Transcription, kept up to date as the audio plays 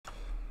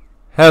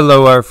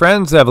Hello, our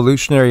friends,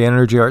 Evolutionary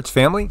Energy Arts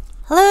family.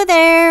 Hello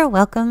there.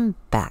 Welcome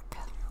back.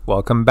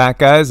 Welcome back,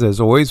 guys. As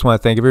always,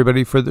 want to thank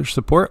everybody for their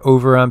support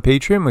over on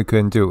Patreon. We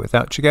couldn't do it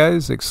without you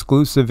guys.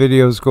 Exclusive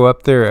videos go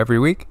up there every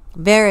week.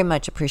 Very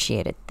much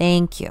appreciated.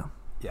 Thank you.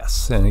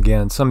 Yes, and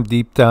again, some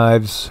deep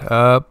dives,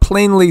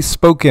 plainly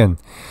spoken.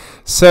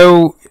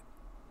 So,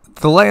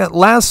 the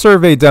last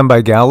survey done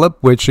by Gallup,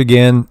 which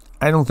again,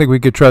 I don't think we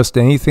could trust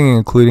anything,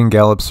 including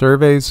Gallup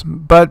surveys.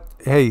 But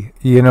hey,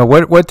 you know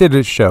what did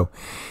it show?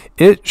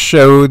 It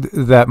showed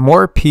that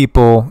more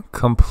people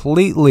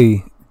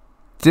completely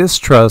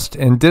distrust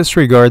and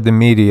disregard the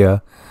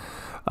media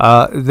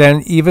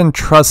than even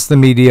trust the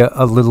media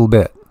a little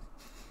bit.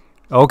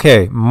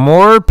 Okay,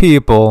 more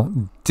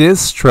people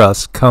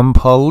distrust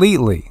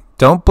completely,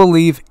 don't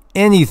believe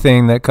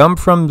anything that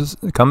comes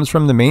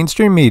from the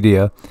mainstream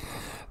media,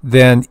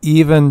 than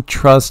even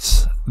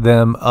trusts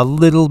them a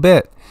little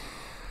bit.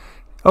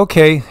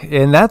 Okay,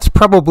 and that's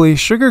probably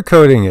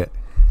sugarcoating it.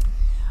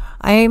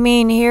 I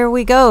mean, here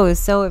we go.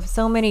 So if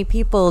so many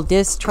people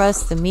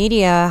distrust the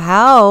media,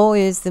 how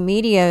is the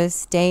media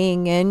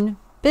staying in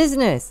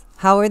business?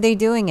 How are they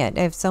doing it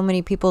if so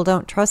many people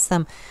don't trust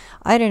them?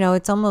 I don't know.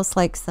 It's almost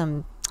like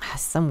some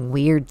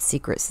weird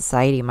secret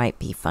society might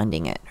be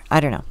funding it. I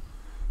don't know.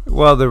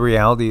 Well, the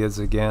reality is,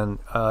 again,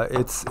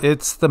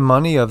 it's the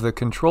money of the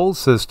control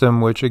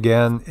system, which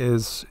again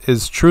is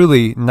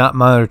truly not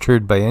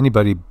monitored by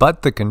anybody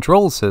but the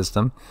control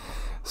system.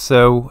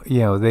 So, you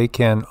know, they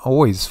can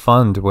always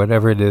fund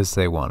whatever it is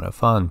they want to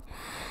fund.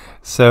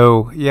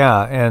 So,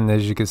 yeah, and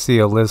as you can see,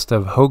 a list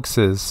of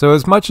hoaxes. So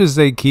as much as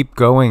they keep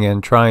going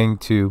and trying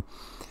to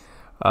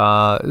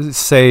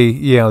say,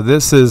 you know,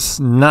 this is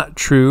not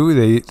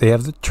true, they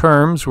have the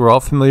terms, we're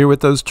all familiar with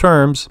those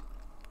terms,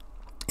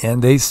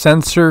 and they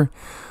censor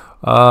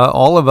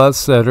all of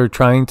us that are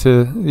trying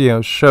to, you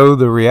know, show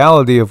the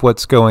reality of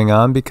what's going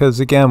on, because,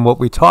 again, what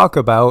we talk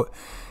about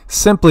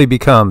simply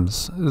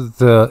becomes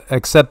the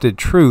accepted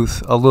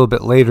truth a little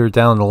bit later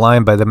down the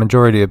line by the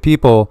majority of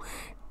people,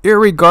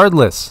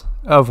 irregardless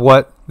of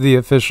what the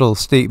official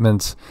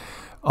statements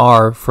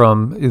are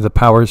from the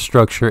power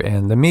structure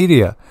and the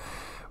media.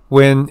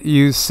 When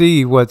you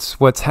see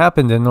what's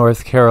happened in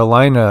North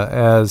Carolina,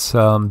 as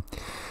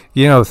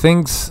you know,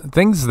 things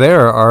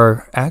there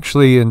are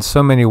actually in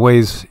so many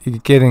ways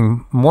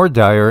getting more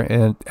dire,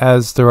 and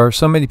as there are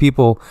so many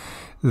people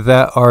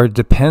that are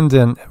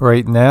dependent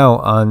right now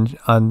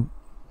on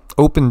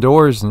open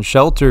doors and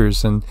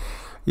shelters, and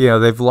you know,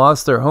 they've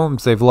lost their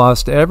homes, they've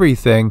lost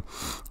everything,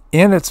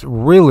 and it's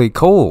really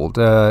cold.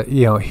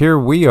 You know, here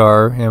we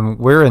are, and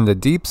we're in the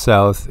deep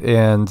south,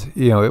 and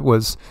you know, it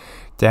was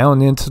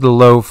down into the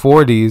low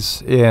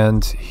 40s,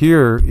 and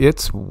here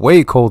it's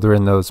way colder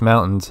in those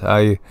mountains.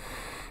 I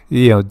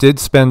did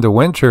spend a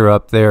winter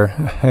up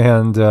there,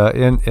 and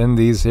in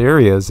these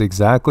areas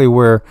exactly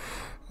where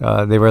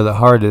they were the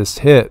hardest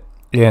hit.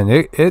 And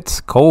it's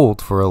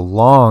cold for a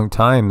long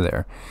time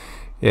there,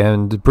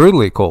 and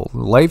brutally cold,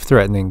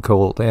 life-threatening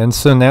cold. And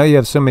so now you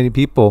have so many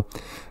people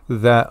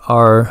that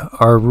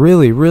are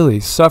really, really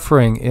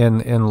suffering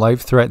in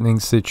life-threatening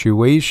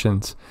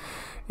situations.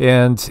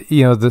 And,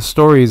 you know, the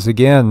stories,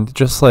 again,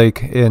 just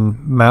like in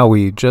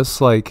Maui,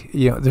 just like,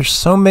 you know, there's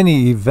so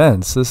many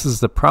events. This is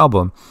the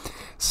problem.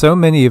 So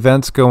many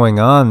events going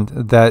on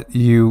that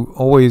you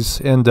always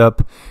end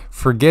up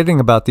forgetting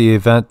about the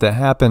event that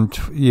happened,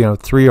 you know,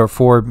 3 or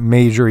 4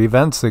 major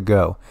events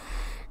ago,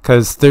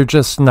 because they're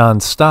just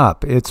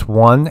nonstop. It's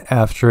one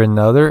after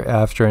another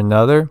after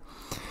another.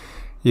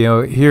 You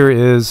know, here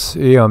is,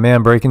 you know, a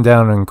man breaking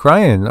down and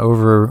crying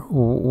over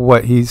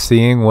what he's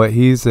seeing, what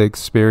he's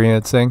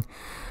experiencing.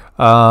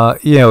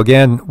 You know,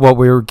 again, what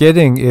we're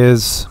getting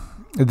is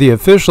the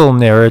official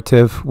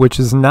narrative, which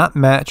is not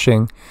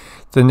matching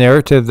the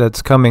narrative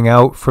that's coming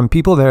out from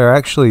people that are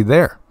actually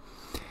there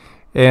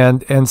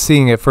and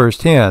seeing it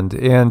firsthand.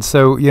 And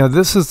so, you know,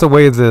 this is the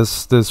way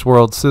this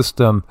world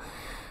system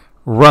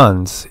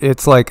runs.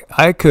 It's like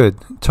I could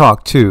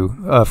talk to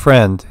a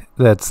friend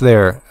that's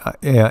there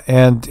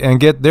and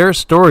get their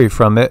story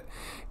from it,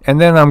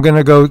 and then I'm going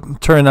to go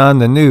turn on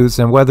the news,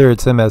 and whether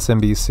it's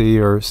MSNBC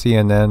or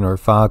CNN or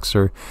Fox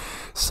or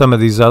some of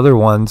these other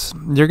ones,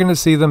 you're going to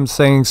see them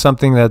saying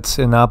something that's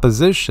in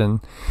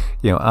opposition.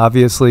 You know,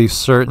 obviously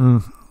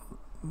certain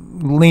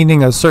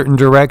leaning a certain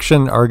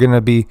direction are going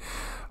to be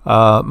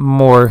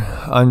more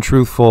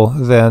untruthful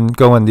than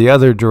going the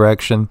other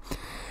direction.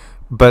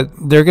 But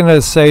they're going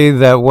to say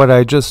that what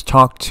I just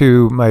talked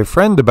to my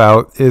friend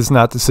about is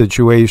not the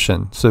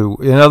situation. So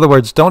in other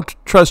words, don't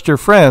trust your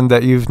friend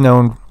that you've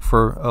known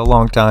for a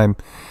long time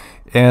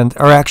and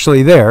are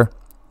actually there.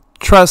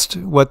 Trust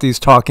what these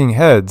talking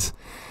heads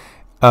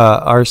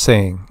are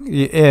saying.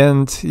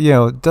 And, you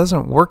know, it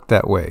doesn't work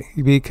that way,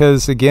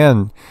 because,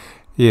 again,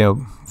 you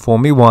know, fool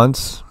me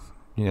once,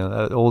 you know,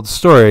 that old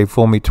story,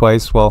 fool me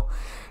twice. Well,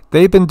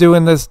 they've been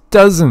doing this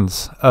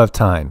dozens of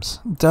times.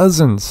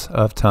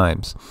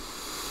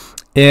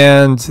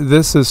 And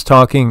this is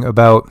talking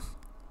about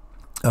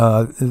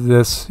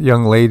this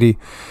young lady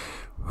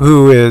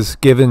who is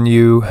giving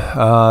you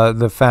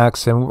the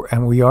facts,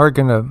 and we are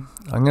going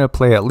to I'm going to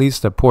play at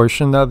least a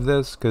portion of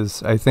this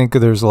because I think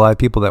there's a lot of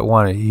people that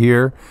want to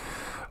hear.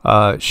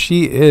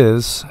 She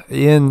is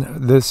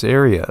in this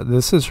area.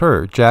 This is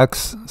her,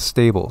 Jack's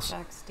Stables.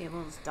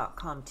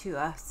 JackStables.com, 2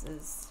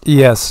 S's.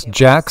 Yes,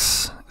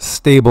 Jack's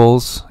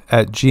Stables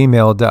at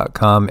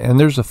gmail.com, and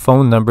there's a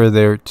phone number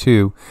there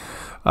too.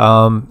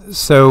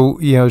 So,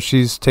 you know,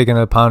 she's taken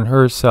it upon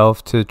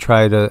herself to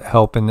try to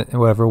help in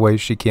whatever way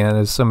she can,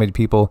 as so many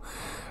people.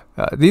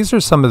 These are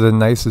some of the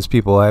nicest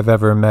people I've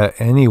ever met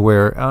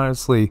anywhere.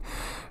 Honestly,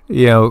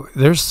 you know,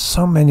 there's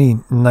so many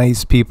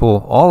nice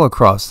people all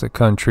across the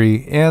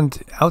country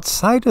and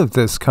outside of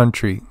this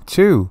country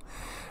too.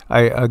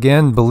 I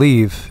again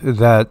believe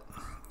that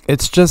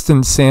it's just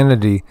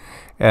insanity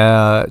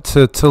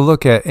to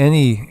look at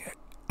any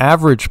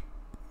average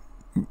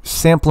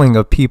sampling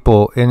of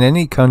people in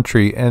any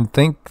country and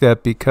think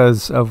that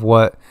because of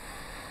what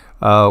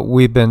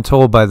we've been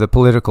told by the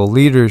political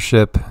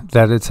leadership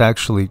that it's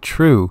actually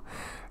true.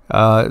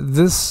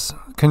 This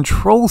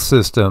control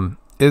system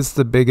is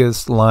the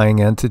biggest lying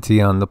entity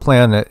on the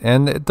planet,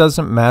 and it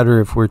doesn't matter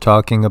if we're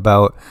talking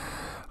about,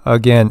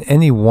 again,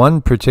 any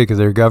one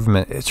particular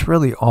government. It's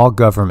really all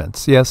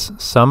governments. Yes,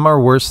 some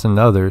are worse than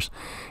others.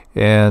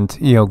 And,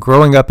 you know,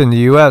 growing up in the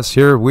U.S.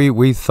 here,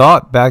 we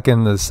thought back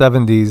in the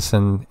 70s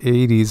and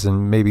 80s,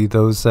 and maybe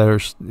those that are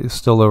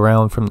still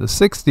around from the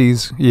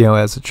 60s, you know,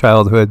 as a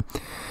childhood,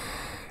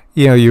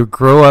 you know, you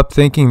grow up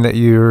thinking that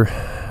you're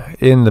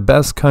in the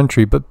best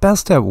country, but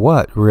best at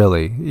what,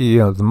 really? You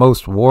know, the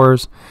most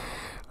wars,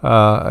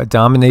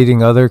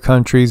 dominating other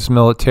countries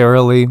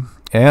militarily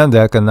and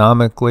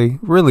economically,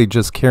 really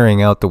just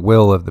carrying out the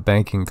will of the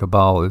banking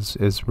cabal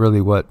is really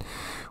what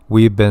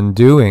we've been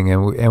doing,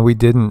 and we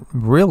didn't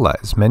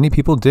realize. Many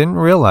people didn't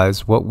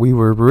realize what we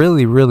were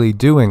really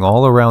doing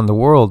all around the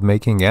world,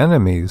 making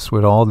enemies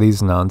with all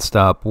these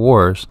nonstop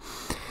wars.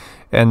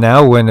 And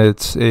now when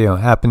it's, you know,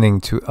 happening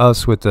to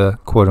us with the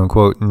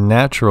quote-unquote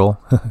natural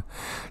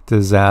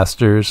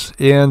disasters,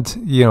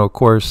 and, you know, of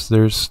course,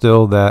 there's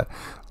still that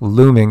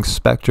looming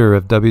specter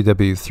of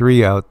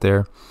WW3 out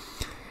there.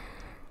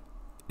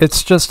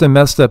 It's just a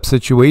messed up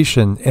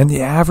situation, and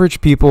the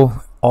average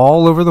people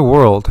all over the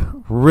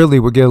world really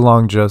would get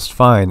along just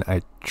fine.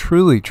 I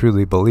truly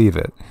believe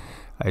it.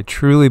 I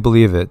truly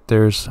believe it.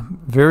 There's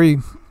very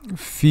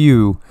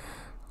few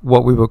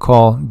what we would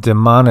call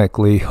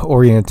demonically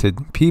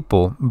oriented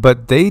people,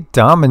 but they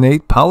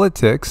dominate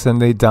politics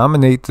and they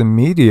dominate the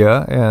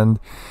media, and,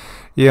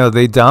 you know,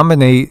 they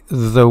dominate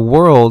the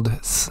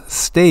world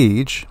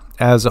stage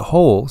as a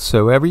whole.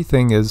 So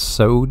everything is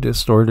so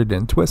distorted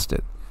and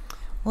twisted.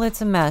 Well,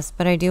 it's a mess,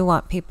 but I do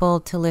want people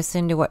to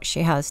listen to what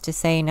she has to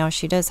say. Now,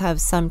 she does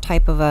have some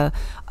type of a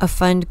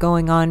fund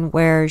going on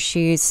where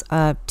she's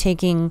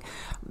taking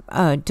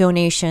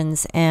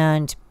donations,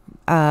 and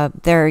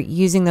they're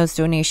using those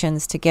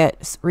donations to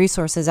get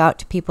resources out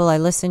to people. I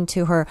listened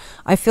to her.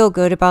 I feel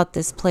good about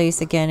this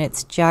place. Again,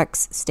 it's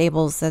Jack's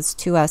Stables. That's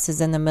 2 S's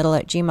in the middle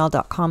at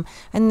gmail.com.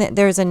 And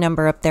there's a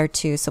number up there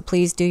too. So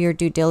please do your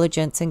due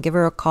diligence and give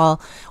her a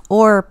call,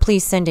 or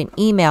please send an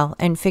email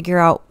and figure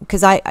out,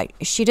 because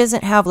she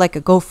doesn't have like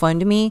a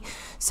GoFundMe.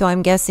 So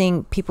I'm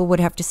guessing people would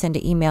have to send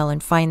an email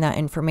and find that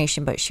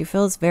information, but she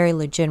feels very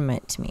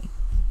legitimate to me.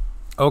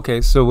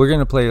 Okay, so we're going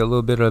to play a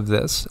little bit of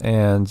this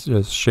and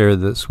just share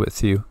this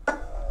with you.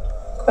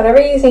 Whatever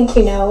you think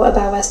you know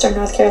about Western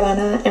North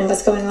Carolina and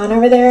what's going on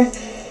over there,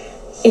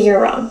 you're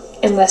wrong,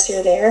 unless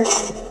you're there.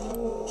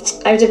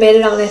 I've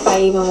debated on if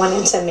I even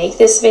wanted to make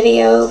this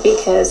video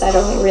because I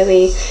don't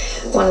really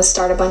want to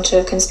start a bunch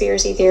of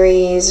conspiracy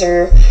theories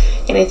or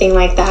anything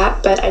like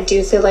that, but I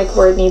do feel like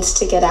word needs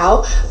to get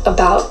out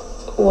about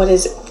what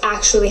is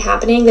actually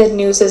happening that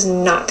news is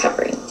not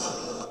covering.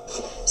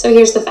 So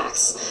here's the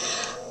facts.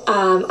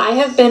 I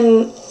have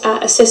been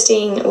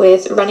assisting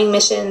with running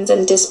missions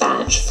and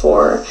dispatch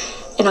for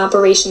an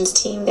operations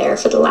team there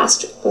for the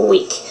last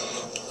week.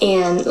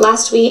 And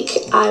last week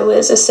I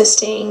was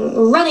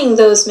assisting running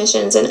those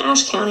missions in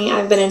Ashe County.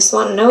 I've been in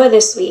Swannanoa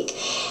this week,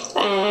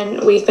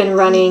 and we've been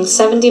running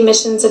 70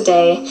 missions a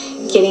day,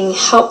 getting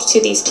help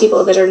to these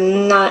people that are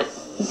not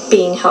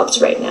being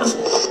helped right now.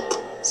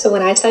 So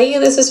when I tell you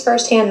this is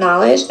firsthand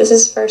knowledge, this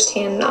is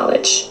firsthand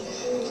knowledge.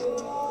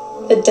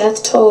 The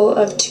death toll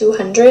of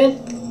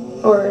 200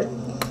 or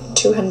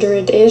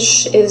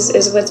 200-ish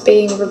is what's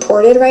being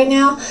reported right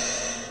now.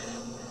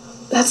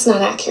 That's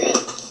not accurate.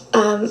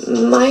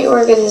 My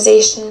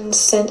organization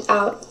sent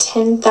out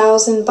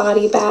 10,000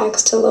 body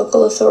bags to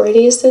local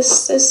authorities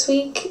this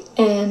week,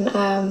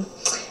 and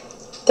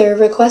they're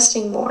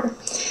requesting more.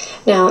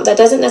 Now, that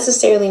doesn't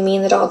necessarily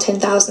mean that all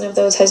 10,000 of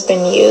those has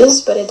been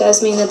used, but it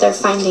does mean that they're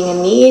finding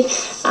a need,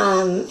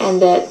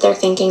 and that they're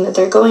thinking that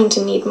they're going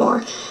to need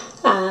more.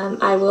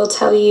 I will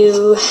tell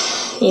you,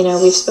 you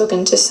know, we've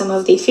spoken to some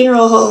of the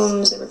funeral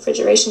homes and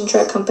refrigeration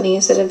truck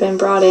companies that have been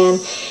brought in,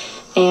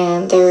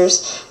 and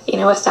there's, you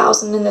know,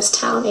 1,000 in this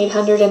town,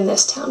 800 in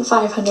this town,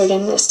 500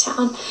 in this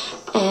town,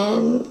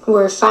 and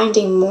we're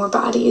finding more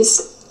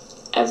bodies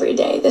every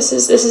day. This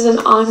is an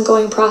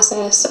ongoing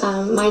process.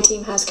 My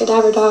team has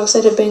cadaver dogs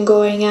that have been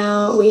going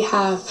out. We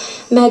have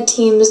med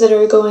teams that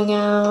are going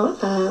out.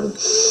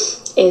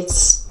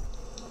 It's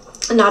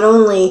not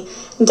only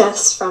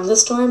deaths from the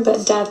storm,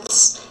 but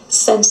deaths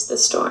since the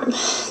storm.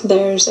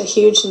 There's a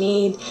huge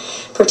need,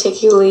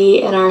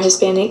 particularly in our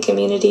Hispanic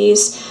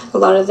communities. A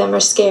lot of them are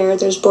scared.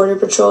 There's Border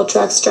Patrol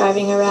trucks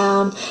driving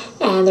around,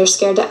 and they're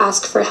scared to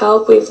ask for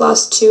help. We've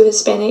lost 2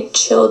 Hispanic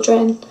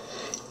children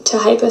to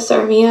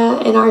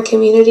hypothermia in our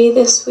community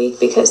this week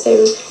because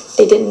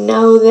they didn't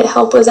know that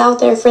help was out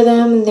there for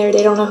them, and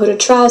they don't know who to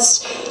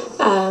trust.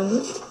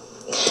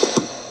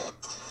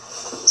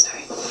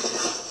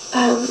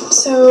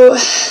 So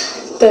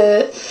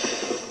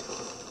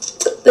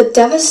the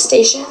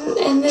devastation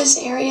in this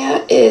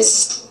area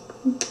is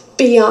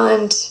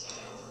beyond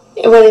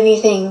what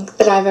anything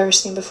that I've ever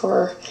seen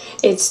before.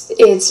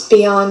 It's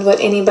beyond what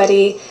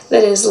anybody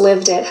that has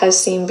lived it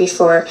has seen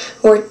before.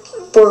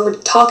 We're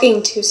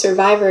talking to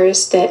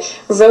survivors that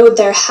rode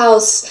their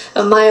house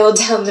a mile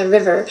down the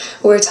river.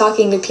 We're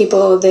talking to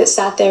people that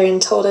sat there and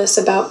told us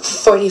about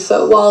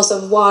 40-foot walls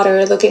of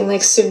water looking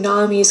like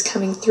tsunamis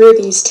coming through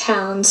these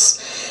towns,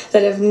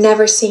 that have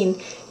never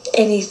seen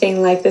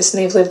anything like this,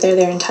 and they've lived there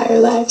their entire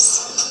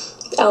lives.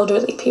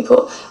 Elderly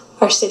people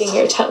are sitting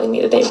here telling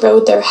me that they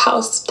rode their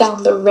house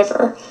down the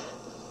river.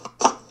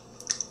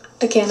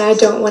 Again, I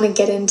don't want to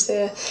get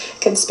into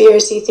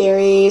conspiracy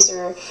theories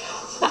or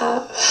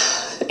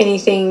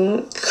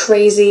anything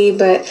crazy,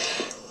 but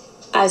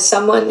as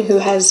someone who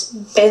has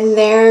been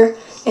there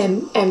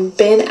and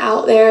been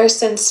out there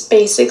since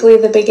basically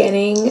the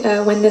beginning,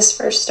 when this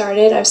first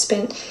started, I've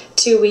spent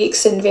 2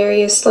 weeks in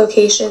various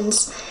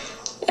locations,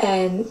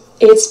 and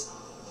it's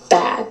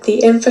bad.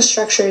 The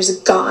infrastructure is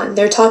gone.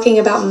 They're talking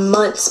about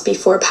months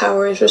before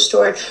power is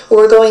restored.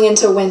 We're going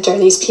into winter.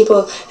 These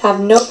people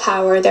have no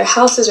power. Their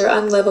houses are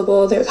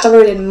unlivable. They're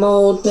covered in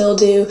mold,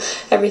 mildew.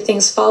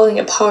 Everything's falling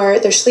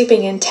apart. They're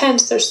sleeping in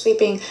tents. They're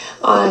sleeping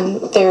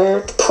on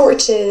their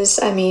porches.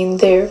 I mean,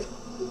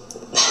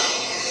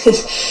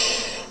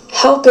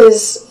 help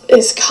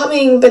is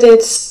coming, but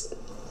it's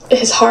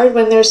hard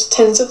when there's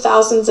tens of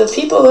thousands of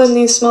people in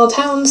these small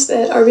towns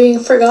that are being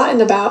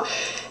forgotten about.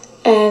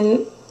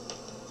 And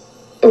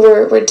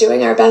we're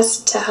doing our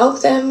best to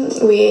help them.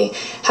 We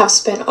have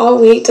spent all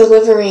week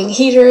delivering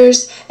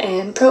heaters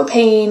and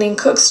propane and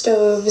cook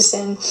stoves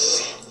and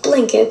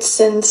blankets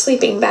and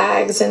sleeping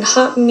bags and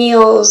hot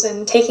meals,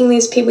 and taking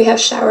these people. We have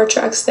shower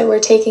trucks that we're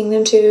taking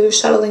them to,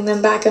 shuttling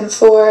them back and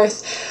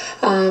forth.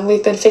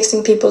 We've been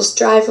fixing people's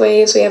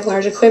driveways. We have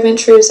large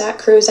equipment crews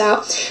out.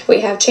 We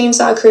have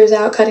chainsaw crews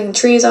out, cutting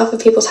trees off of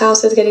people's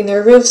houses, getting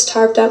their roofs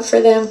tarped up for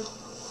them.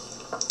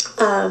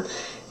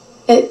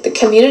 The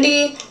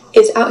community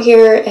is out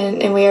here,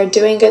 and we are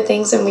doing good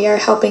things, and we are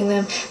helping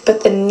them,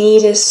 but the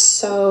need is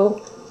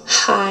so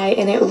high,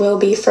 and it will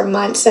be for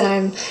months,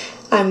 and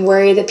I'm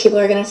worried that people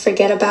are going to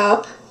forget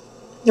about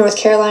North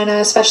Carolina,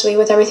 especially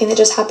with everything that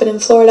just happened in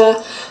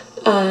Florida.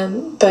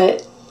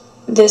 But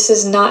this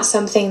is not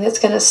something that's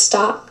going to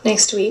stop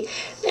next week.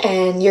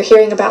 And you're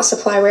hearing about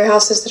supply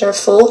warehouses that are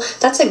full.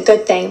 That's a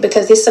good thing,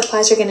 because these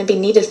supplies are going to be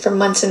needed for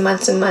months and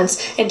months and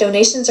months, and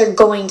donations are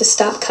going to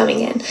stop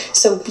coming in.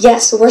 So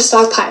yes, we're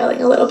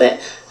stockpiling a little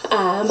bit,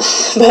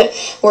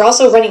 but we're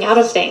also running out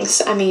of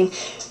things. I mean,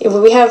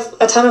 we have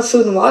a ton of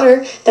food and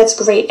water. That's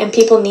great, and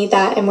people need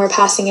that, and we're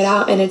passing it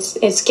out, and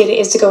it's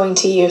going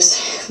to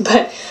use.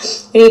 But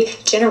we need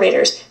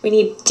generators, we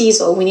need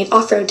diesel, we need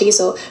off-road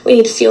diesel, we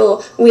need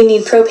fuel, we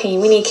need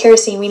propane, we need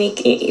kerosene, we need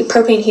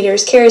propane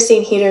heaters,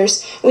 kerosene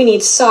heaters, we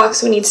need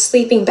socks, we need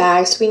sleeping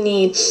bags, we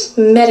need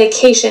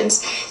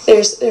medications.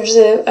 There's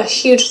a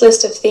huge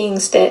list of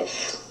things that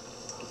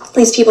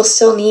these people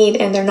still need,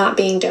 and they're not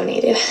being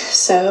donated.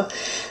 So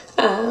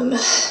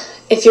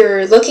if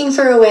you're looking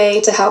for a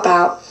way to help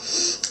out,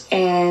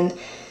 and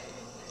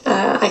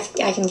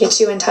I can get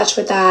you in touch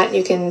with that,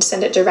 you can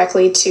send it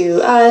directly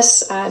to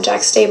us,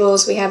 Jack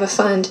Stables. We have a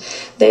fund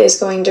that is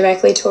going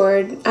directly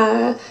toward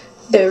the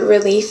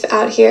relief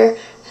out here.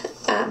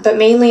 But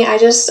mainly, I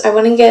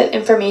want to get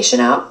information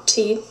out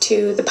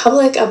to the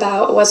public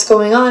about what's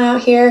going on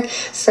out here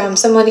from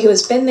someone who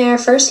has been there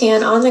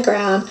firsthand, on the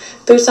ground,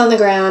 boots on the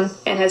ground,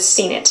 and has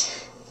seen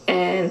it.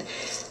 And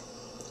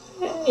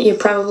you're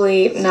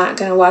probably not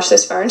going to watch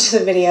this far into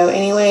the video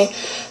anyway,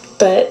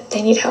 but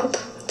they need help.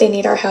 They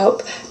need our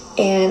help.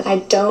 And I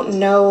don't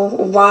know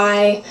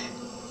why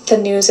the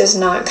news is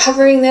not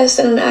covering this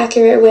in an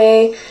accurate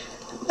way,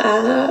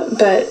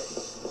 but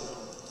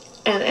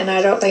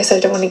I don't, like I said, I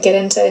don't want to get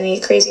into any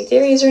crazy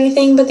theories or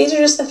anything, but these are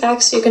just the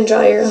facts. You can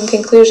draw your own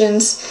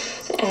conclusions.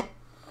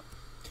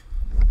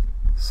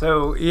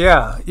 So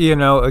yeah,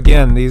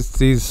 again,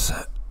 these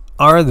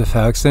are the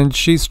facts, and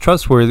she's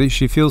trustworthy.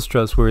 She feels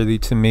trustworthy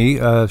to me.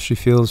 She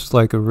feels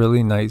like a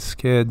really nice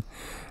kid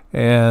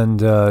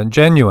and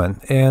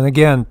genuine. And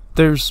again,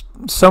 there's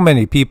so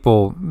many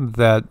people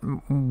that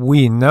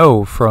we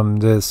know from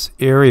this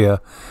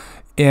area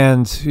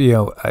And,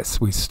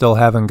 we still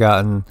haven't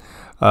gotten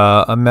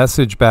a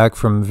message back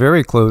from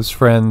very close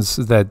friends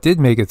that did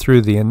make it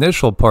through the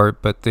initial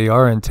part, but they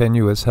are in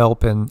tenuous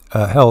health and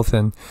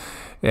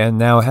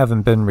now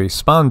haven't been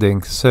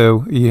responding.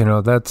 So,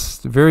 that's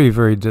very,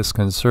 very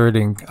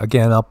disconcerting.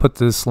 Again, I'll put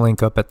this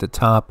link up at the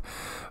top,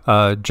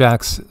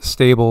 Jack's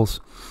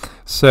Stables.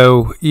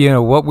 So,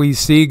 what we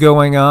see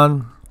going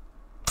on,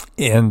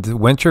 and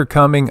winter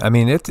coming, I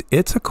mean,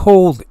 it's a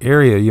cold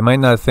area. You might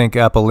not think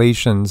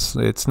Appalachians,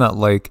 it's not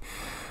like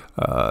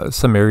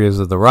some areas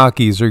of the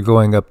Rockies are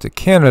going up to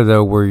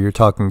Canada where you're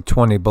talking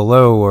 20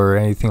 below or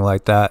anything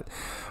like that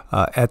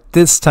at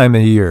this time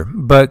of year.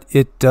 But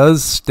it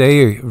does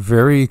stay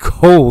very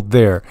cold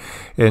there.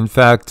 In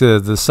fact,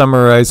 the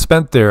summer I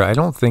spent there, I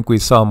don't think we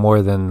saw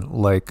more than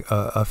like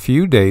a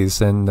few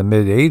days in the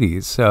mid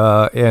 80s.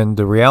 And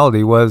the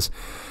reality was,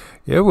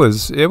 it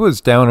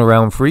was down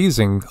around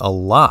freezing a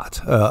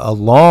lot, a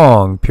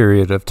long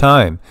period of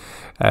time.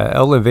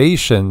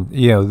 Elevation,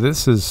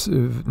 this is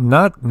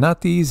not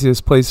the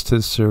easiest place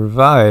to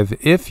survive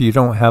if you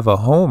don't have a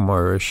home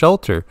or a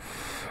shelter.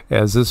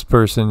 As this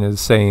person is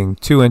saying,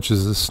 2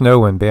 inches of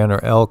snow in Banner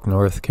Elk,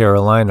 North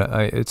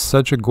Carolina. It's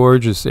such a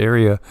gorgeous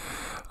area.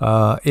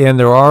 And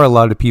there are a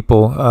lot of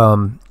people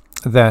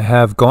that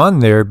have gone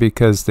there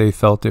because they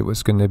felt it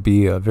was going to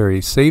be a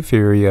very safe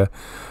area.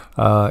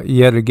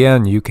 Yet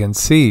again, you can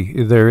see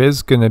there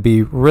is going to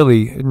be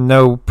really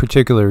no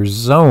particular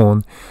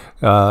zone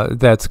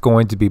that's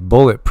going to be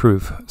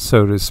bulletproof,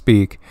 so to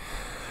speak.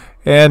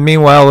 And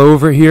meanwhile,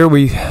 over here,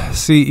 we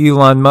see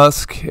Elon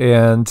Musk,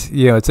 and,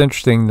 it's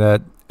interesting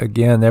that,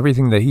 again,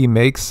 everything that he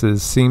makes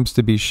seems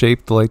to be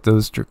shaped like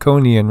those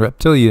draconian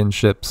reptilian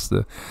ships,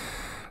 the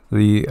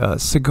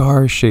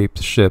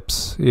cigar-shaped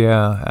ships.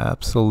 Yeah,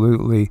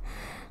 absolutely.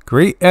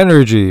 Great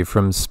energy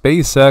from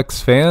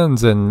SpaceX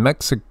fans in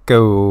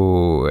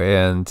Mexico.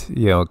 And,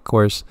 of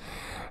course,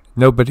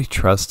 nobody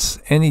trusts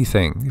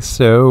anything.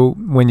 So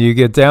when you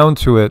get down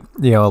to it,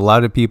 a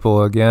lot of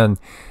people, again,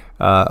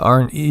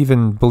 aren't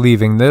even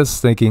believing this,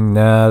 thinking,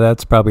 nah,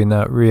 that's probably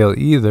not real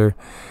either.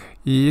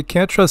 You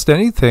can't trust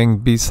anything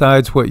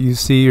besides what you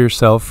see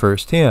yourself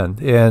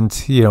firsthand. And,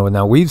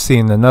 now we've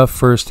seen enough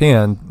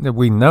firsthand that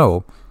we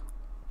know.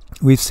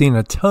 We've seen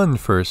a ton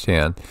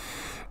firsthand.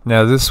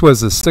 Now, this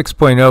was a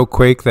 6.0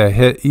 quake that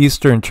hit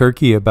eastern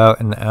Turkey about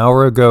an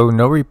hour ago.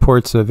 No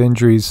reports of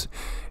injuries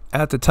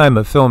at the time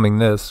of filming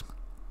this.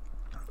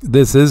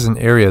 This is an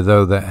area,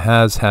 though, that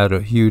has had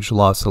a huge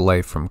loss of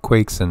life from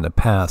quakes in the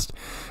past.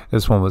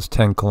 This one was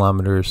 10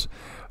 kilometers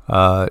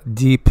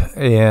deep,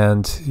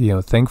 and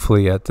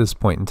thankfully at this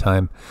point in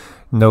time,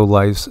 no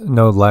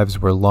lives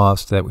were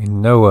lost that we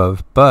know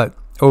of. But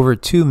over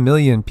 2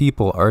 million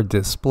people are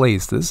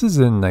displaced. This is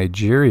in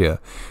Nigeria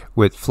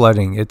with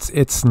flooding.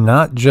 It's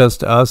not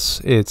just us.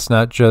 It's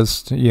not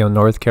just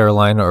North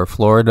Carolina or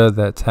Florida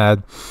that's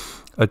had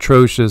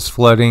atrocious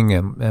flooding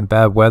and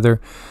bad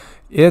weather.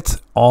 It's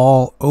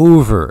all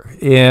over.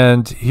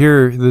 And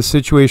here the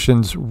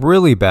situation's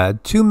really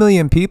bad. 2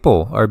 million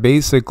people are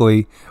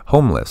basically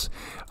homeless.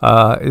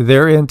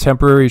 They're in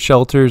temporary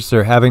shelters.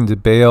 They're having to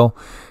bail.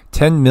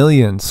 10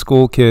 million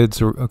school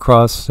kids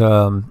across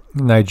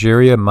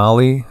Nigeria,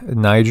 Mali,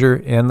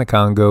 Niger, and the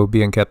Congo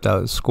being kept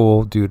out of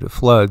school due to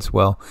floods.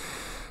 Well,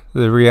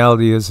 the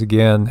reality is,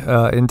 again,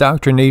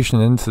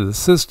 indoctrination into the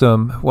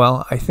system.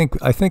 Well, I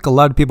think a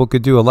lot of people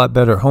could do a lot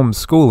better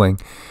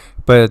homeschooling,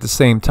 but at the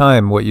same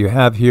time, what you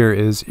have here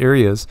is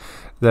areas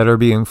that are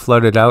being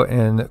flooded out,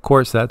 and of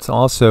course, that's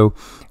also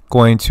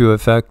going to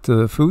affect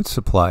the food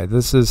supply.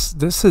 This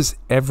is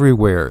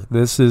everywhere.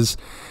 This is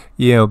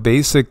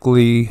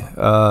basically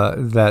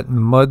that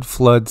mud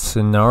flood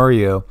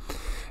scenario.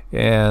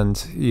 And,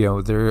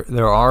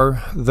 there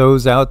are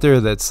those out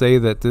there that say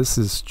that this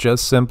is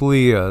just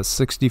simply a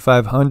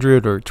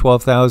 6,500 or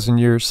 12,000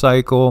 year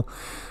cycle.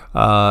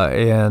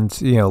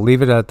 And,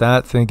 leave it at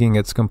that, thinking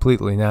it's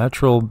completely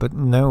natural. But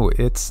no,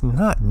 it's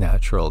not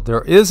natural.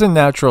 There is a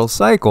natural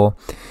cycle,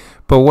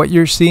 but what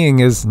you're seeing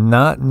is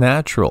not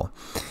natural.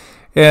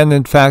 And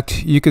in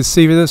fact, you can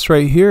see this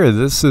right here.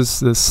 This is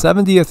the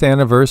 70th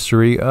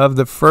anniversary of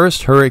the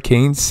first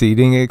hurricane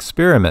seeding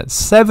experiment,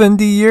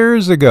 70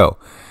 years ago.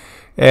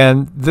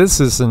 And this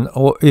is an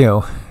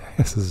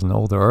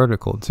older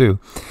article too.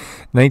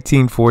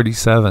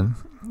 1947.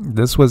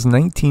 This was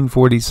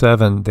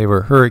 1947. They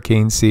were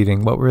hurricane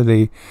seeding. What were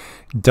they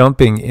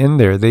dumping in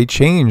there? They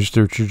changed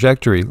their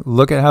trajectory.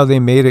 Look at how they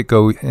made it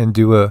go and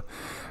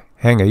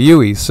hang a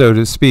Yui, so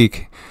to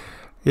speak.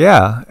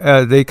 Yeah,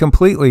 they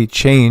completely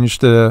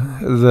changed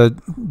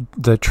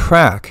the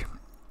track,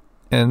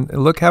 and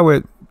look how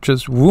it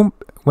just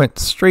went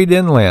straight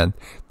inland.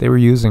 They were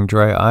using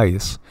dry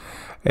ice,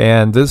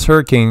 and this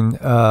hurricane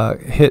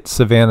hit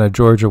Savannah,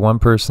 Georgia. One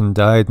person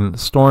died in the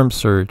storm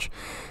surge.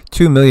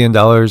 $2 million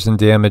in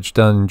damage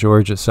done in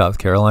Georgia, South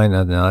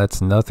Carolina. Now,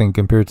 that's nothing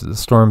compared to the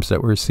storms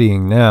that we're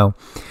seeing now.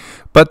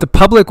 But the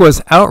public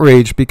was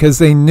outraged because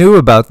they knew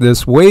about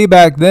this way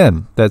back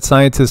then, that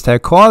scientists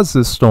had caused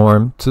this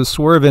storm to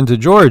swerve into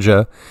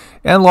Georgia,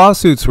 and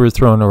lawsuits were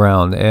thrown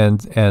around.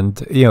 And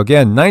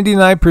again,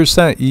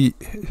 99%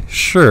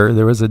 sure,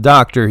 there was a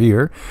doctor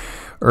here,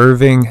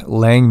 Irving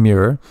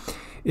Langmuir,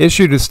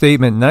 issued a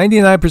statement,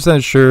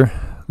 99% sure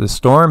the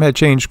storm had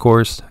changed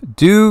course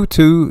due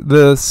to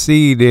the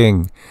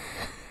seeding.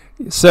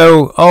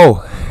 So,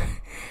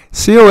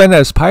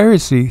 CONS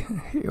piracy,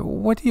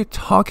 what are you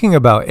talking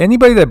about?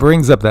 Anybody that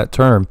brings up that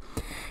term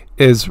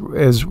is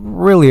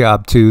really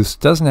obtuse,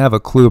 doesn't have a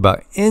clue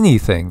about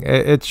anything.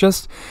 It's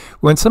just,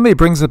 when somebody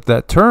brings up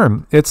that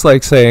term, it's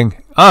like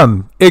saying,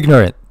 I'm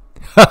ignorant,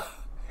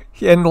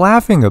 and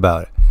laughing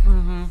about it.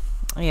 Mm-hmm.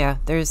 Yeah,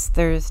 there's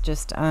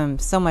just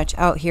so much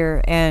out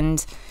here,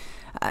 and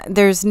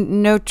there's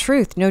no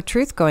truth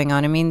going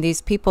on. I mean,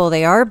 these people,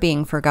 they are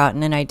being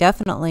forgotten, and I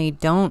definitely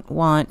don't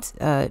want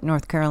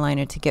North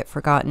Carolina to get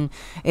forgotten.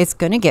 It's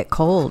going to get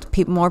cold.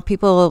 More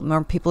people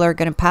are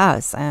going to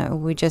pass.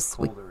 We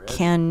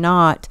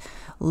cannot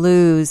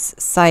lose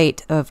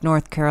sight of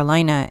North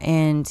Carolina.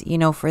 And,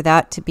 for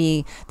that to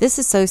be, this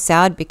is so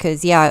sad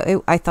because,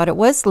 I thought it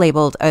was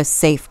labeled a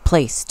safe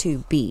place to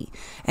be.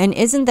 And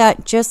isn't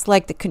that just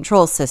like the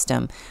control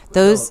system?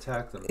 Those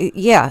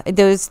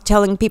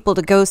telling people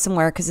to go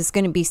somewhere because it's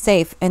going to be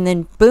safe. And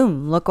then,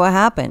 boom, look what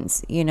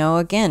happens.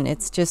 Again,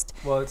 it's just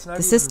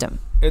the system.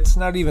 It's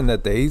not even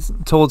that they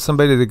told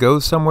somebody to go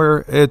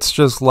somewhere. It's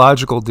just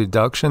logical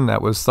deduction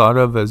that was thought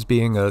of as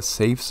being a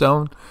safe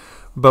zone.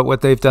 But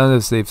what they've done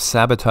is they've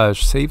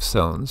sabotaged safe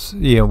zones.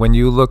 When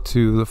you look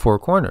to the Four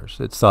Corners,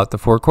 it's thought the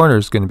Four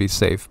Corners is going to be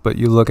safe. But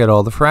you look at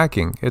all the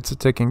fracking, it's a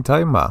ticking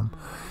time bomb.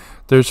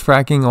 There's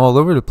fracking all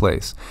over the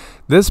place.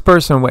 This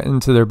person went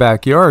into their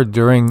backyard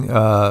during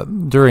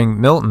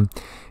Milton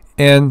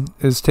and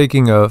is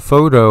taking a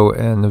photo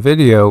and a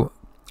video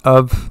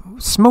of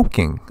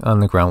smoking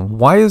on the ground.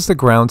 Why is the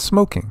ground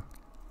smoking?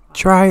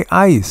 Dry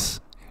ice.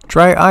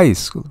 Dry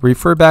ice.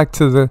 Refer back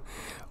to the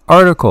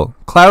article.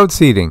 Cloud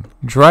seeding.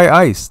 Dry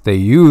ice. They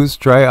use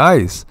dry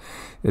ice.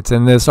 It's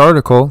in this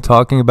article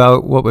talking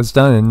about what was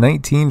done in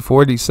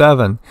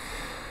 1947.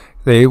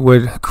 They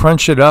would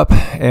crunch it up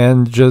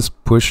and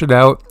just push it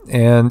out,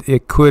 and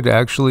it could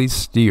actually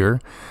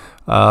steer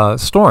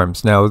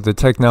storms. Now, the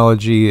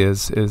technology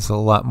is a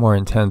lot more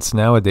intense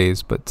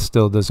nowadays, but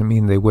still doesn't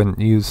mean they wouldn't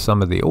use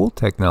some of the old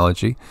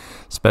technology,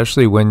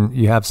 especially when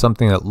you have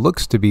something that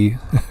looks to be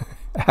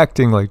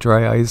acting like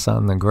dry ice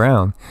on the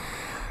ground.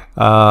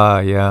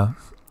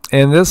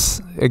 And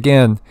this,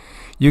 again,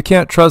 you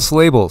can't trust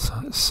labels.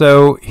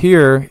 So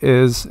here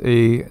is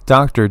a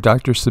doctor,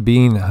 Dr.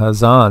 Sabine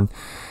Hazan,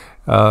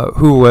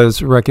 who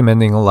was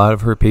recommending a lot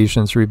of her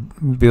patients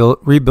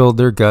rebuild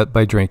their gut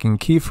by drinking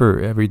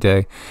kefir every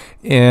day.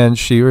 And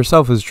she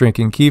herself was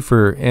drinking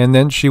kefir, and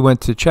then she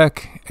went to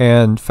check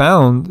and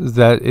found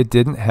that it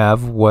didn't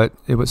have what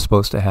it was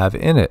supposed to have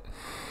in it.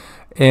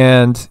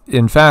 And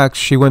in fact,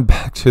 she went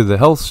back to the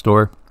health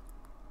store,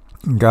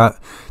 got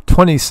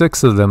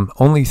 26 of them,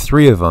 only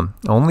three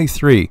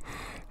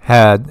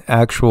had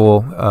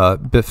actual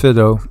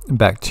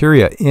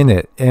bifidobacteria in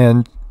it.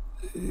 And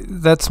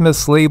that's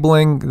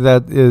mislabeling.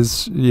 That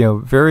is,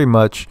 very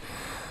much,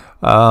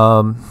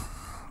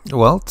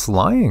 it's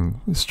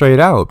lying straight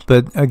out.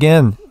 But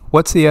again,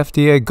 what's the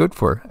FDA good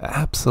for?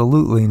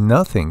 Absolutely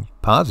nothing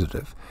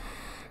positive.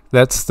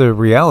 That's the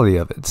reality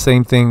of it.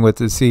 Same thing with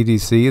the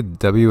CDC,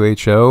 the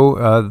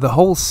WHO, the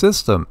whole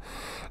system.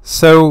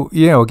 So,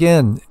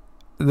 again,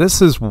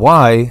 this is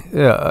why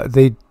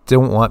they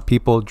don't want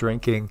people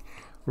drinking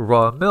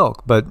raw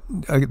milk, but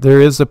there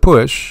is a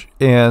push,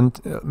 and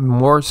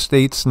more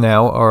states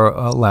now are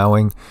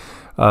allowing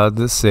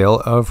the sale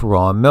of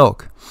raw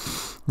milk.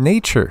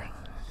 Nature,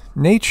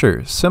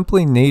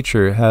 simply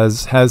nature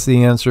has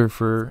the answer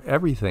for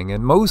everything,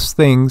 and most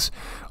things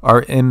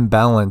are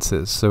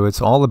imbalances, so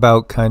it's all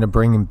about kind of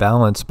bringing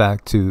balance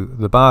back to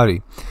the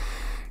body.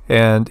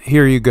 And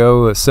here you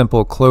go, a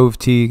simple clove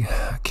tea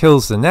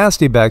kills the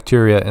nasty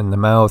bacteria in the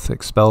mouth,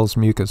 expels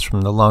mucus from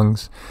the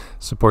lungs,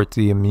 supports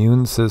the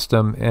immune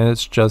system, and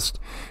it's just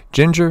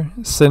ginger,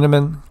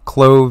 cinnamon,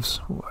 cloves,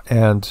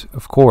 and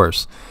of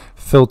course,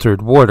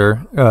 filtered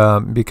water,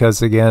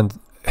 because again,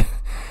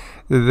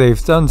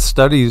 they've done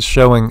studies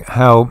showing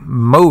how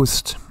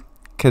most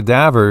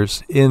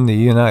cadavers in the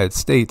United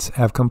States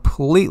have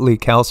completely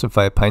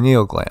calcified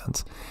pineal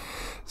glands.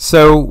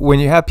 So when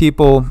you have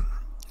people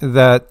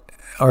that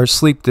are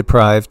sleep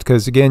deprived,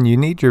 because again, you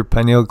need your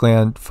pineal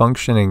gland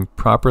functioning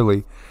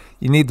properly.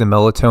 You need the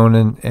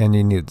melatonin and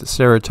you need the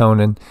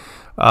serotonin.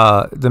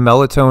 The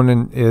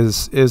melatonin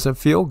is a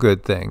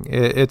feel-good thing.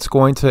 It's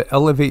going to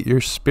elevate your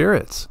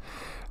spirits.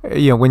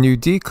 When you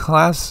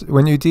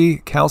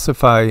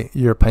decalcify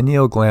your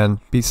pineal gland,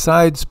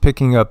 besides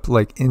picking up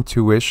like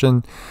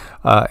intuition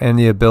and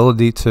the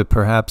ability to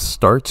perhaps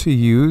start to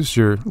use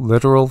your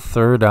literal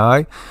third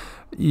eye,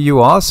 you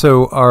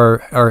also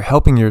are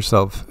helping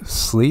yourself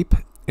sleep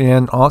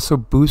and also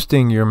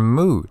boosting your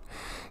mood.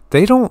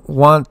 They don't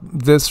want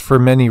this for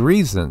many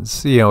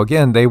reasons.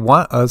 Again, they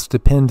want us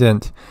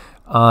dependent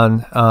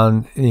on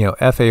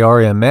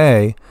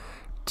FARMA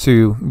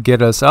to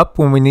get us up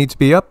when we need to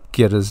be up,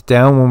 get us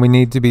down when we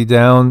need to be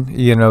down.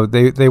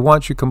 They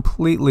want you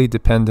completely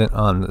dependent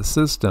on the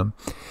system.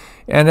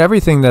 And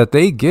everything that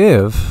they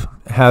give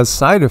has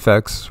side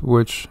effects,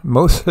 which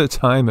most of the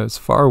time is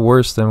far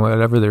worse than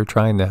whatever they're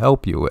trying to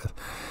help you with.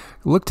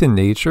 Look to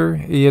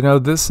nature.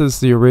 This is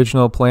the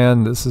original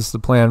plan. This is the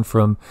plan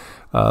from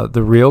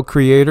the real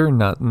creator,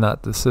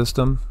 not the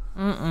system.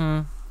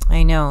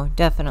 I know.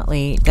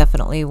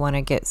 Definitely want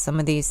to get some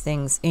of these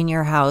things in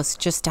your house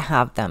just to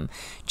have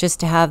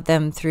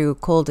them through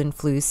cold and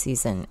flu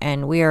season.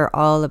 And we are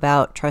all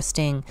about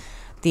trusting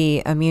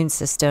the immune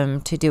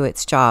system to do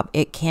its job.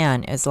 It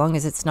can, as long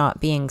as it's not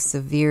being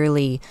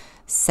severely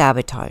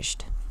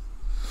sabotaged.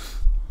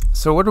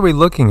 So what are we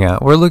looking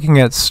at? We're looking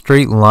at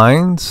straight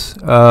lines.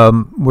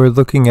 We're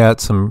looking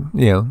at some,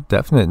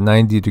 definite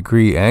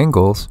 90-degree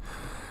angles,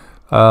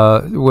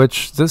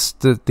 which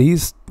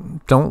these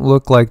don't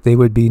look like they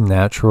would be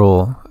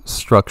natural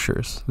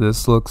structures.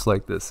 This looks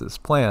like this is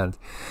planned.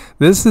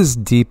 This is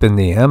deep in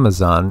the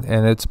Amazon,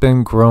 and it's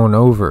been grown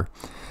over.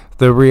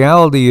 The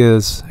reality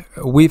is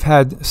we've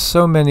had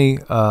so many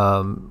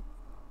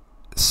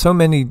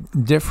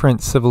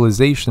different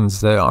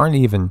civilizations that aren't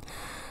even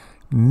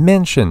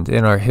mentioned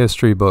in our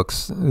history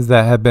books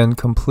that have been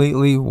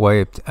completely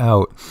wiped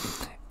out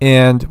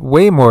and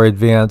way more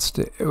advanced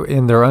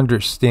in their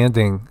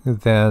understanding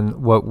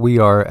than what we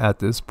are at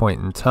this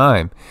point in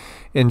time.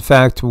 In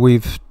fact,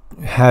 we've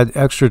had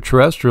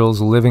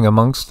extraterrestrials living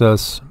amongst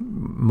us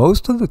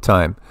most of the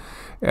time,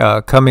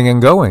 coming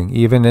and going,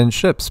 even in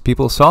ships.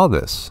 People saw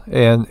this,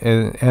 and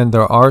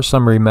there are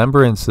some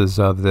remembrances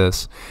of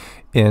this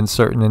in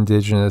certain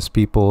indigenous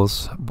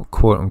peoples'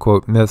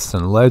 quote-unquote myths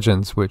and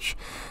legends, which,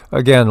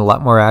 again, a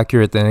lot more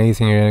accurate than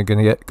anything you're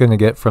going to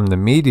get from the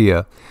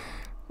media.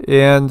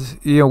 And,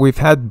 we've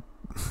had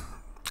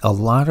a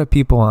lot of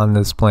people on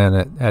this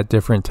planet at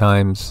different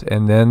times,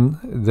 and then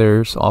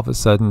there's all of a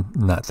sudden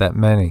not that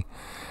many.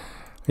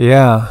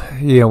 Yeah,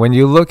 when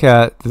you look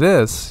at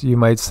this, you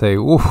might say,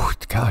 oh,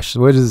 gosh,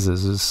 what is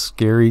this? Is this a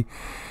scary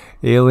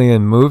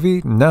alien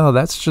movie? No,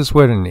 that's just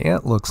what an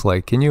ant looks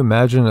like. Can you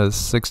imagine a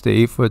 6 to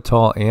 8 foot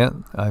tall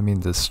ant? I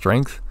mean, the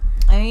strength.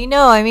 I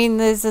know. I mean,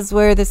 this is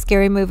where the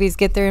scary movies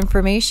get their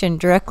information,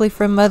 directly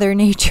from Mother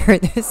Nature.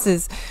 This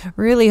is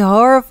really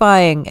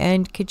horrifying.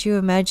 And could you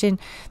imagine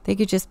they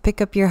could just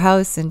pick up your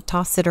house and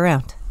toss it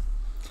around?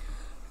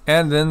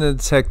 And then the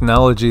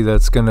technology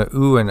that's going to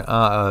ooh and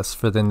ah us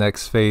for the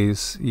next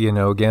phase.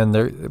 Again,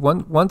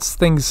 once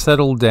things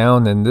settle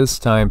down in this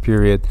time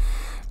period,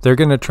 they're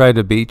going to try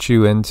to bait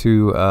you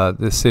into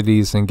the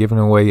cities and giving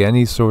away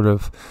any sort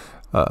of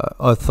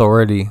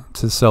authority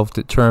to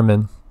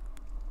self-determine,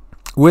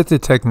 with the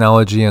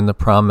technology and the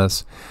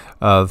promise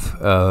of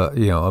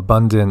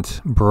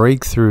abundant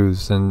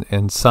breakthroughs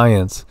in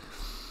science.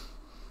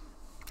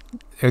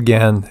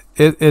 Again,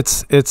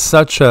 it's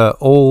such a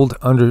old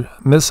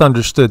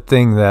misunderstood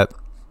thing that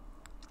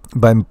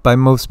by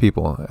most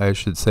people, I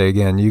should say.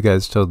 Again, you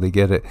guys totally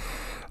get it.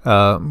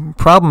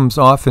 Problems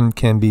often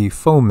can be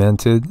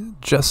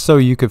fomented just so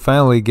you could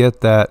finally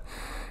get that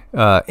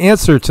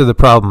answer to the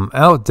problem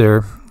out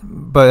there.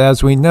 But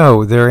as we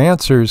know, their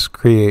answers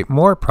create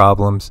more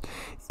problems,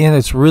 and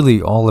it's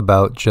really all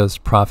about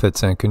just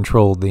profits and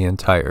control the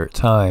entire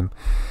time.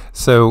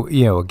 So,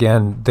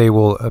 again, they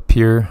will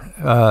appear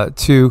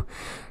to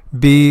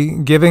be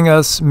giving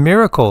us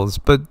miracles,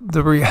 but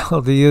the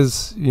reality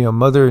is,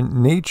 Mother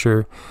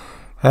Nature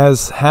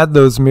has had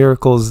those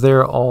miracles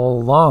there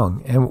all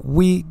along, and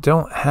we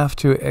don't have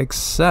to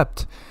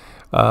accept,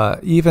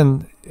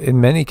 even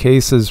in many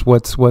cases,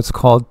 what's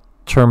called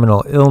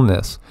terminal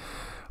illness.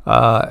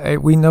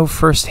 We know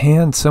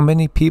firsthand so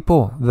many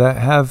people that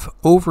have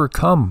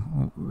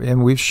overcome,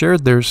 and we've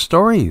shared their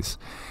stories.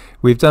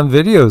 We've done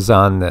videos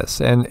on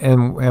this,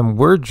 and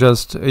we're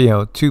just,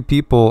 two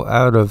people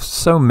out of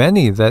so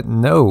many that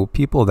know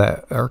people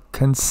that are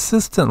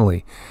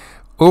consistently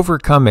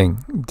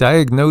overcoming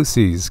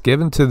diagnoses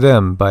given to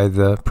them by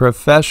the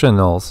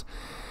professionals.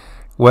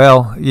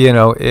 Well,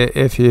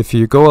 if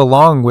you go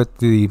along with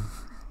the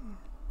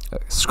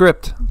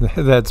script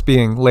that's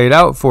being laid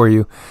out for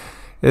you,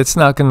 it's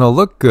not going to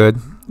look good.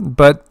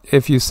 But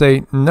if you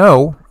say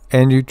no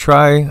and you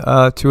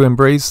try to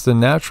embrace the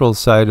natural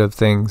side of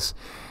things,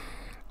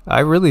 I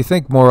really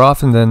think more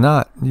often than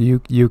not,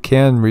 you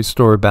can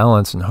restore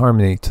balance and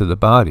harmony to the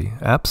body.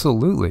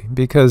 Absolutely.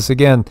 Because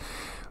again,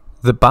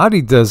 the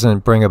body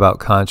doesn't bring about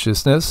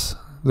consciousness.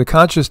 The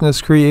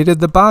consciousness created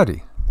the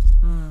body.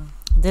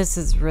 This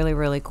is really,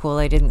 really cool.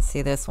 I didn't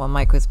see this while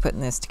Mike was putting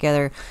this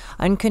together.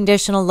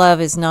 Unconditional love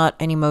is not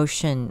an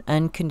emotion.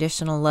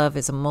 Unconditional love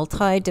is a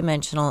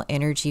multi-dimensional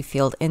energy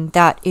field. And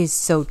that is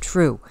so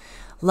true.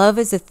 love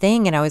is a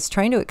thing. And I was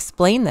trying to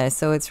explain this.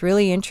 So it's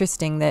really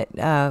interesting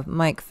that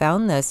Mike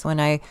found this when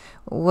I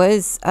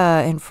was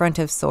in front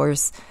of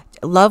Source.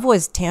 Love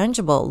was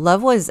tangible.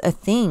 Love was a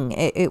thing.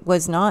 It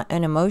was not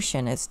an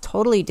emotion. It's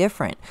totally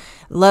different.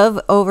 Love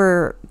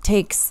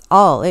overtakes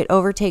all. It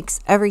overtakes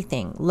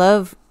everything.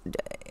 Love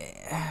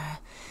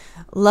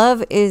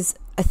is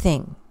a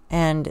thing.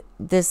 And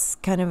this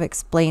kind of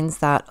explains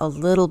that a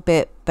little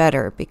bit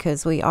better,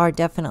 because we are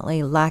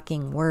definitely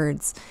lacking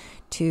words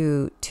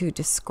to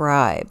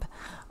describe.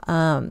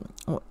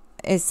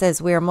 It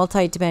says we are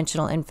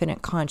multidimensional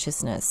infinite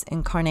consciousness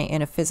incarnate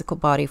in a physical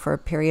body for a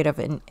period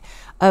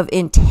of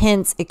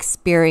intense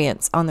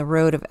experience on the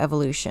road of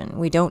evolution.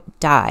 We don't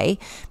die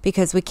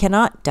because we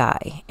cannot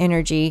die.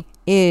 Energy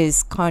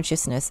is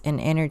consciousness,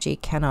 and energy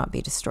cannot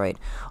be destroyed,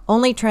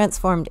 only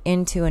transformed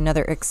into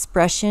another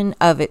expression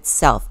of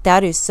itself.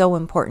 That is so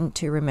important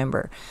to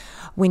remember.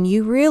 When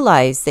you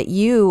realize that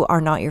you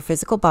are not your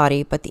physical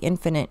body, but the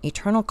infinite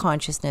eternal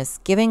consciousness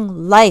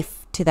giving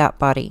life to that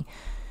body,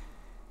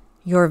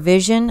 your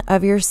vision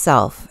of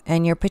yourself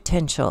and your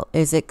potential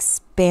is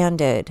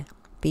expanded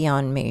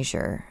beyond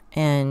measure.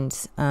 And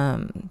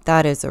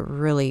that is a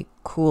really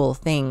cool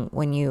thing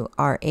when you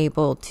are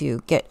able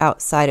to get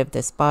outside of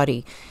this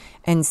body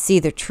and see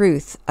the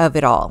truth of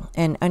it all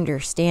and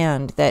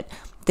understand that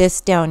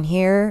this down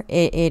here,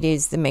 it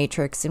is the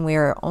matrix, and we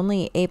are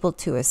only able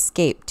to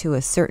escape to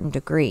a certain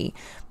degree,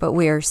 but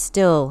we are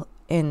still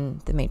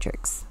in the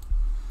matrix.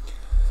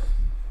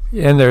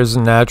 And there's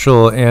a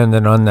natural and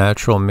an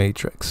unnatural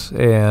matrix.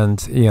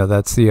 And, you know,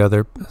 that's the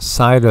other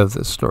side of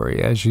the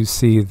story. As you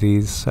see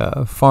these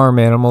farm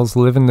animals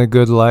living the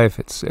good life,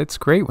 it's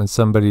great when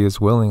somebody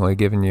is willingly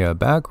giving you a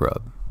back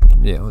rub.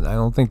 You know, I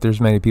don't think there's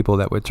many people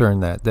that would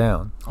turn that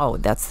down. Oh,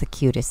 that's the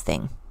cutest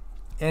thing.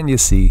 And you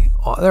see,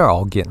 they're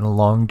all getting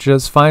along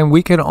just fine.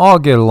 We can all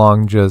get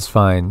along just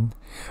fine.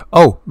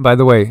 Oh, by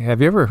the way, have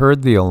you ever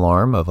heard the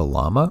alarm of a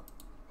llama?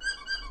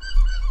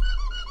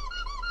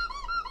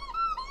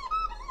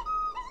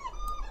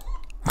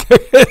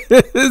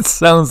 It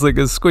sounds like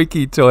a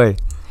squeaky toy.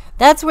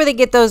 That's where they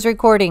get those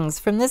recordings,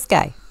 from this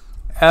guy.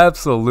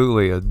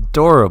 Absolutely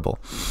adorable.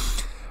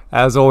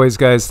 As always,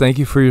 guys, thank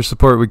you for your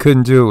support. We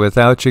couldn't do it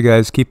without you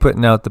guys. Keep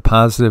putting out the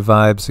positive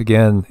vibes.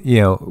 Again,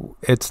 you know,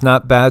 it's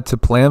not bad to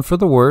plan for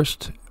the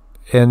worst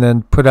and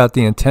then put out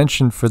the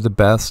intention for the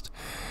best.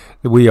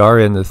 We are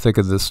in the thick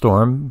of the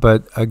storm,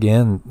 but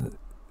again,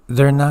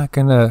 they're not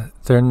gonna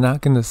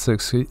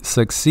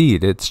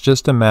succeed. It's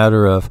just a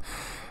matter of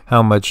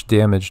how much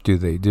damage do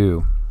they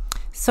do.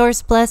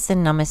 Source bless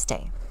and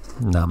namaste.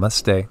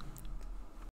 Namaste.